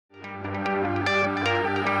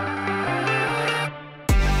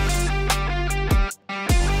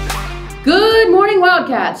morning,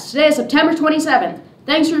 Wildcats. Today is September 27th.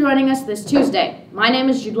 Thanks for joining us this Tuesday. My name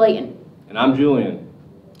is Jude Layton. And I'm Julian.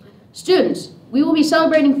 Students, we will be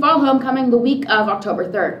celebrating Fall Homecoming the week of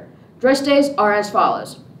October 3rd. Dress days are as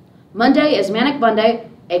follows. Monday is Manic Monday,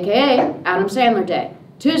 aka Adam Sandler Day.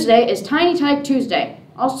 Tuesday is Tiny Tyke Tuesday,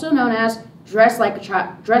 also known as Dress Like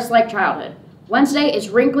Childhood. Wednesday is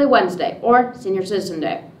Wrinkly Wednesday, or Senior Citizen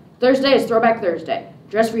Day. Thursday is Throwback Thursday.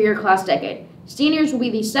 Dress for your class decade. Seniors will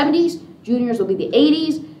be the 70s, juniors will be the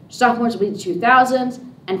 80s, sophomores will be the 2000s,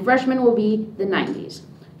 and freshmen will be the 90s.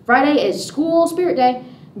 Friday is School Spirit Day.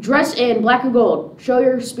 Dress in black and gold. Show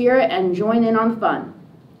your spirit and join in on the fun.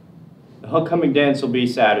 The homecoming dance will be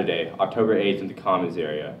Saturday, October 8th in the Commons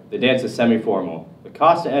area. The dance is semi-formal. The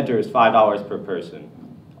cost to enter is $5 per person.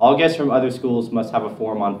 All guests from other schools must have a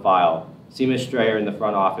form on file. See Ms. Strayer in the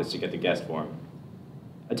front office to get the guest form.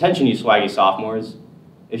 Attention, you swaggy sophomores.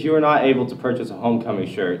 If you are not able to purchase a homecoming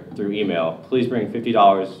shirt through email, please bring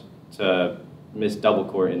 $50 to Ms.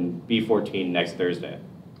 Doublecourt in B14 next Thursday.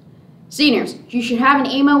 Seniors, you should have an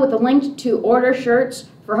email with a link to order shirts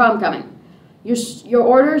for homecoming. Your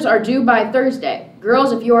orders are due by Thursday.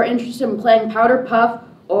 Girls, if you are interested in playing powder puff,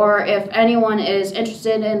 or if anyone is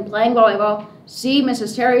interested in playing volleyball, see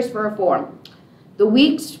Mrs. Terry's for a form. This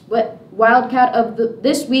week's Wildcat of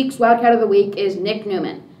the Week is Nick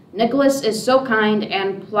Newman. Nicholas is so kind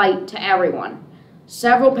and polite to everyone.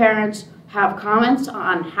 Several parents have comments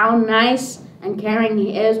on how nice and caring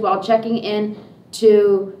he is while checking in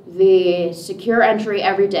to the secure entry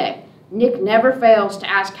every day. Nick never fails to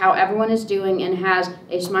ask how everyone is doing and has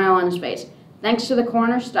a smile on his face. Thanks to the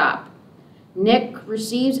Corner Stop, Nick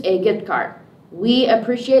receives a gift card. We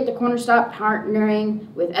appreciate the Corner Stop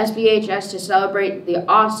partnering with SBHS to celebrate the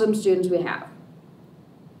awesome students we have.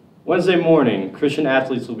 Wednesday morning, Christian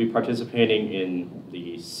athletes will be participating in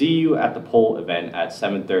the See You at the Pole event at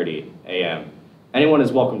 7:30 a.m. Anyone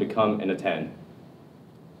is welcome to come and attend.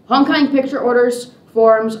 Homecoming picture orders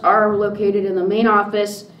forms are located in the main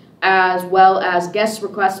office, as well as guest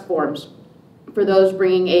request forms for those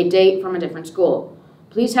bringing a date from a different school.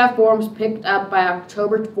 Please have forms picked up by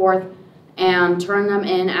October 4th and turn them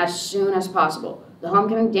in as soon as possible. The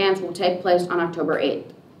homecoming dance will take place on October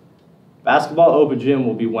 8th. Basketball Open Gym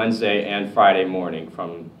will be Wednesday and Friday morning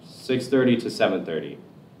from 6:30 to 7:30.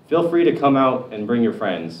 Feel free to come out and bring your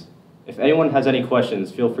friends. If anyone has any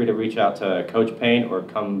questions, feel free to reach out to Coach Payne or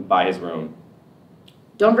come by his room.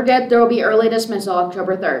 Don't forget there will be early dismissal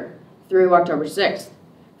October 3rd through October 6th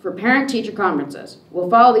for parent-teacher conferences. We'll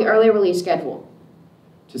follow the early release schedule.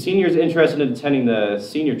 To seniors interested in attending the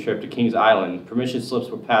senior trip to Kings Island, permission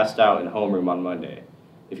slips were passed out in homeroom on Monday.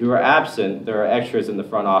 If you are absent, there are extras in the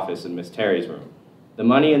front office in Ms. Terry's room. The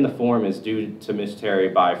money in the form is due to Ms. Terry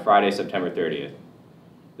by Friday, September 30th.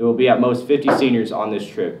 There will be at most 50 seniors on this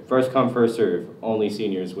trip. First come, first serve. Only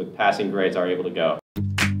seniors with passing grades are able to go.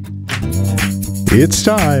 It's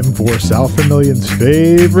time for South Vermilion's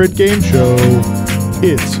favorite game show.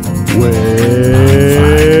 It's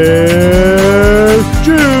Where's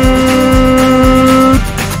Jude?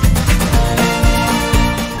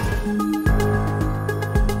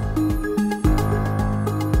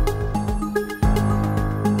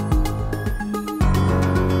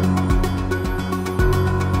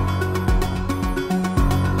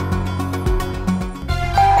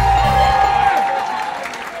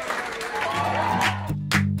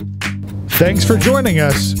 Thanks for joining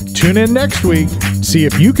us. Tune in next week. See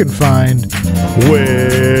if you can find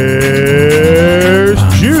Where's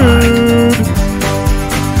Jude?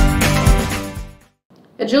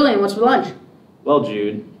 Hey Julian, what's for lunch? Well,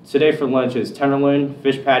 Jude, today for lunch is tenderloin,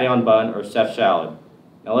 fish patty on bun, or chef salad.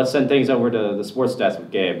 Now let's send things over to the sports desk with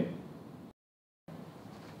Gabe.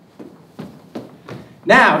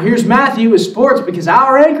 Now, here's Matthew with sports because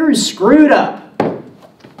our anchor is screwed up.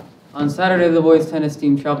 On Saturday, the boys' tennis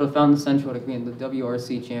team traveled to Fountain Central to compete in the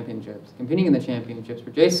WRC Championships. Competing in the championships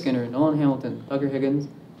were Jay Skinner, Nolan Hamilton, Tucker Higgins,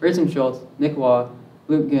 Grayson Schultz, Nick Waugh,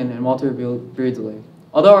 Luke Ginn, and Walter Beardsley.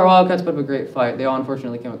 Although our Wildcats put up a great fight, they all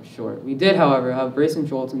unfortunately came up short. We did, however, have Grayson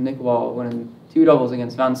Schultz and Nick Waugh winning 2 doubles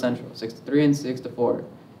against Fountain Central, 6-3 and 6-4.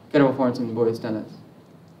 Incredible performance in boys' tennis.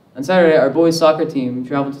 On Saturday, our boys' soccer team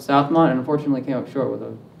traveled to Southmont and unfortunately came up short with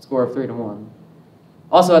a score of 3-1.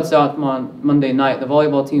 Also at Southmont Monday night, the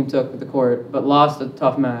volleyball team took the court, but lost a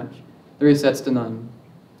tough match, 3-0.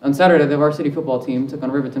 On Saturday, the varsity football team took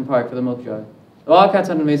on Riverton Park for the Milk Jug. The Wildcats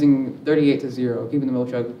had an amazing 38-0, keeping the Milk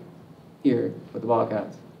Jug here with the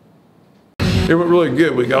Wildcats. It went really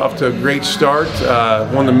good. We got off to a great start,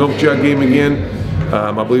 won the Milk Jug game again.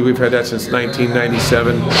 I believe we've had that since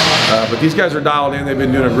 1997. But these guys are dialed in. They've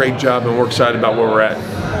been doing a great job, and we're excited about where we're at.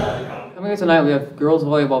 Coming up tonight, we have girls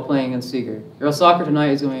volleyball playing against Seeger. Girls soccer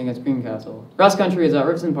tonight is going against Greencastle. Cross country is at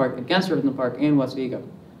Riverton Park against Riverton Park and West Vigo.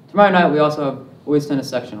 Tomorrow night, we also have boys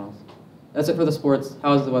tennis sectionals. That's it for the sports.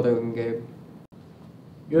 How's the weather looking, Gabe?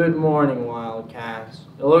 Good morning, Wildcats.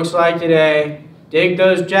 It looks like today, dig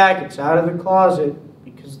those jackets out of the closet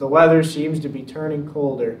because the weather seems to be turning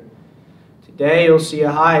colder. Today you'll see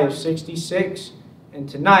a high of 66, and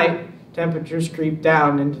tonight temperatures creep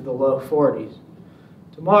down into the low 40s.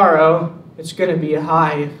 Tomorrow it's going to be a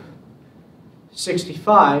high of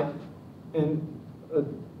 65 and a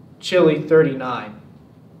chilly 39.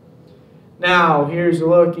 Now here's a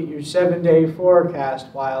look at your 7-day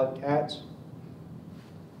forecast, Wildcats.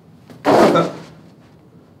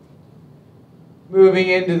 Moving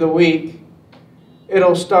into the week,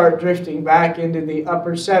 it'll start drifting back into the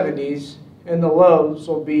upper 70s and the lows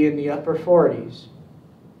will be in the upper 40s.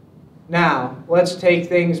 Now, let's take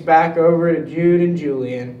things back over to Jude and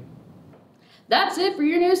Julian. That's it for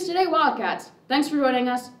your news today, Wildcats. Thanks for joining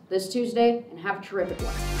us this Tuesday, and have a terrific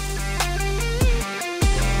one.